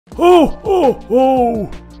Ho, ho,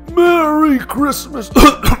 ho! Merry Christmas!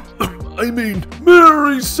 I mean,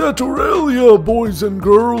 Merry Saturalia, boys and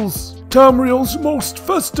girls! Tamriel's most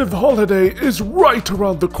festive holiday is right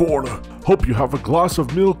around the corner. Hope you have a glass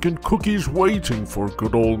of milk and cookies waiting for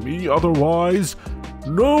good old me, otherwise,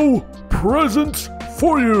 no presents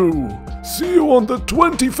for you! See you on the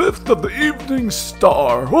 25th of the Evening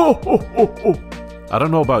Star! Ho, ho, ho, ho! I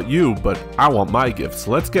don't know about you, but I want my gifts.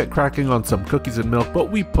 Let's get cracking on some cookies and milk, but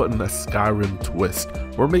we put in a Skyrim twist.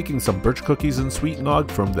 We're making some birch cookies and sweet nog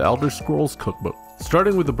from the Elder Scrolls Cookbook.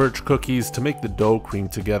 Starting with the birch cookies, to make the dough cream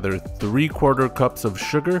together, 3/4 cups of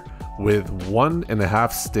sugar with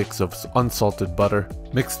 1.5 sticks of unsalted butter.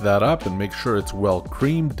 Mix that up and make sure it's well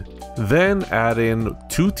creamed. Then add in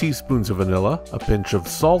 2 teaspoons of vanilla, a pinch of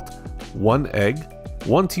salt, 1 egg,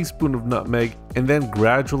 1 teaspoon of nutmeg, and then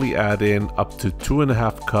gradually add in up to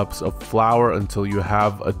 2.5 cups of flour until you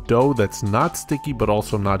have a dough that's not sticky but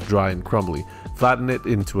also not dry and crumbly. Flatten it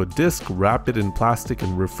into a disc, wrap it in plastic,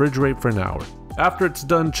 and refrigerate for an hour. After it's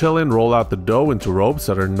done chilling, roll out the dough into ropes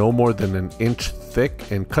that are no more than 1 inch thick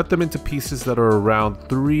and cut them into pieces that are around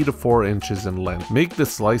 3 to 4 inches in length. Make the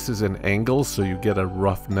slices in angles so you get a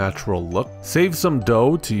rough, natural look. Save some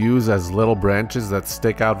dough to use as little branches that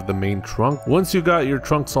stick out of the main trunk. Once you got your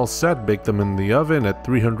trunks all set, bake them in the oven at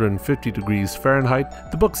 350 degrees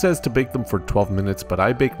Fahrenheit. The book says to bake them for 12 minutes, but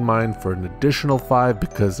I baked mine for an additional 5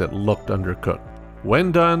 because it looked undercooked.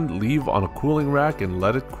 When done, leave on a cooling rack and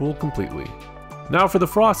let it cool completely. Now for the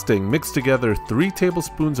frosting, mix together 3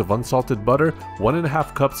 tablespoons of unsalted butter,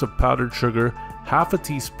 1.5 cups of powdered sugar, half a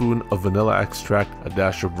teaspoon of vanilla extract, a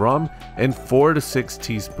dash of rum, and 4 to 6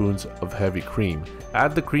 teaspoons of heavy cream.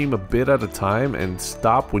 Add the cream a bit at a time and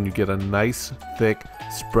stop when you get a nice, thick,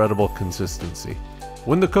 spreadable consistency.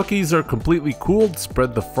 When the cookies are completely cooled,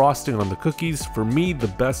 spread the frosting on the cookies. For me, the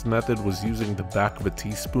best method was using the back of a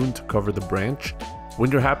teaspoon to cover the branch. When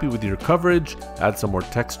you're happy with your coverage, add some more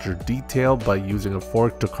texture detail by using a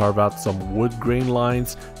fork to carve out some wood grain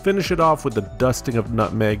lines. Finish it off with a dusting of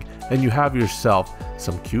nutmeg, and you have yourself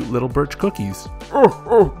some cute little birch cookies.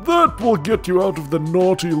 That will get you out of the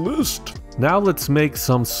naughty list. Now let's make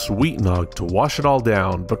some sweet nog to wash it all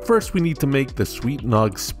down, but first we need to make the sweet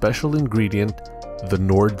nog special ingredient, the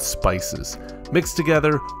Nord spices. Mix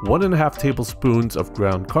together 1.5 tablespoons of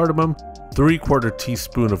ground cardamom, 3/4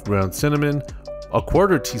 teaspoon of ground cinnamon,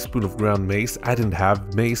 1/4 teaspoon of ground mace. I didn't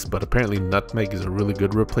have mace, but apparently nutmeg is a really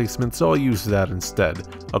good replacement, so I used that instead.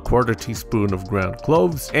 1/4 teaspoon of ground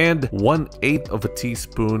cloves, and 1/8 of a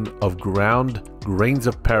teaspoon of ground grains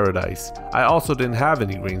of paradise. I also didn't have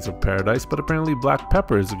any grains of paradise, but apparently black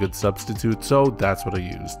pepper is a good substitute, so that's what I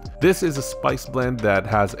used. This is a spice blend that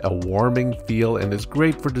has a warming feel and is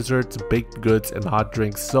great for desserts, baked goods, and hot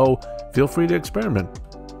drinks, so feel free to experiment.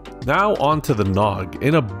 Now onto the nog.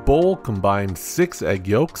 In a bowl, combine 6 egg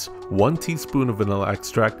yolks, 1 teaspoon of vanilla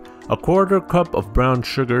extract, 1/4 cup of brown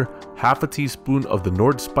sugar, half a teaspoon of the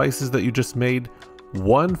Nord spices that you just made,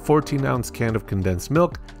 1 14-ounce can of condensed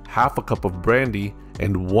milk, half a cup of brandy,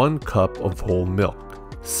 and 1 cup of whole milk.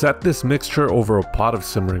 Set this mixture over a pot of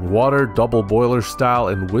simmering water, double boiler style,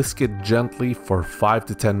 and whisk it gently for 5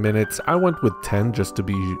 to 10 minutes. I went with 10 just to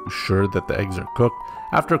be sure that the eggs are cooked.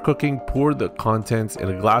 After cooking, pour the contents in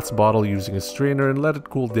a glass bottle using a strainer and let it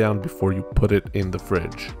cool down before you put it in the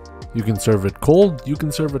fridge. You can serve it cold, you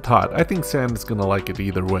can serve it hot. I think Sam is gonna like it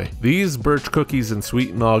either way. These birch cookies and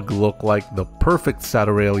sweet nog look like the perfect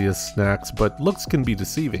Saturalia snacks, but looks can be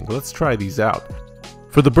deceiving. Let's try these out.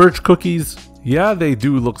 For the birch cookies, yeah, they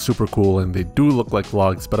do look super cool and they do look like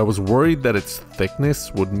logs, but I was worried that its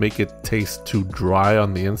thickness would make it taste too dry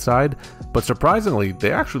on the inside, but surprisingly,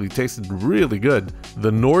 they actually tasted really good.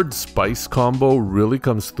 The Nord spice combo really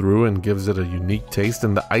comes through and gives it a unique taste,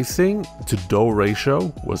 and the icing to dough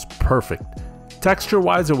ratio was perfect.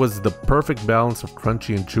 Texture-wise, it was the perfect balance of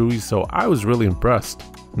crunchy and chewy, so I was really impressed.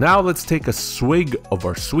 Now let's take a swig of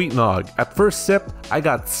our sweet nog. At first sip, I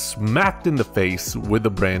got smacked in the face with the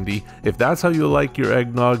brandy. If that's how you like your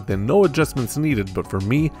eggnog, then no adjustments needed, but for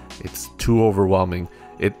me, it's too overwhelming.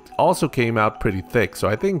 It also came out pretty thick, so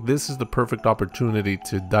I think this is the perfect opportunity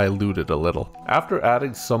to dilute it a little. After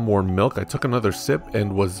adding some more milk, I took another sip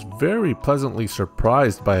and was very pleasantly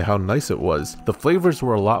surprised by how nice it was. The flavors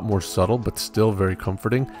were a lot more subtle, but still very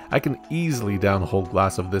comforting. I can easily down a whole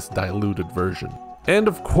glass of this diluted version. And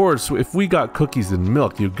of course, if we got cookies and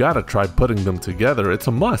milk, you gotta try putting them together. It's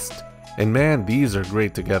a must. And man, these are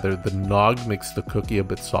great together. The nog makes the cookie a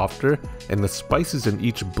bit softer, and the spices in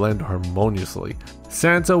each blend harmoniously.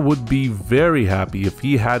 Santa would be very happy if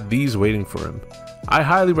he had these waiting for him. I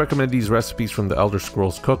highly recommend these recipes from the Elder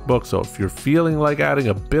Scrolls Cookbook, so if you're feeling like adding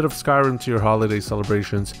a bit of Skyrim to your holiday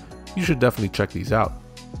celebrations, you should definitely check these out.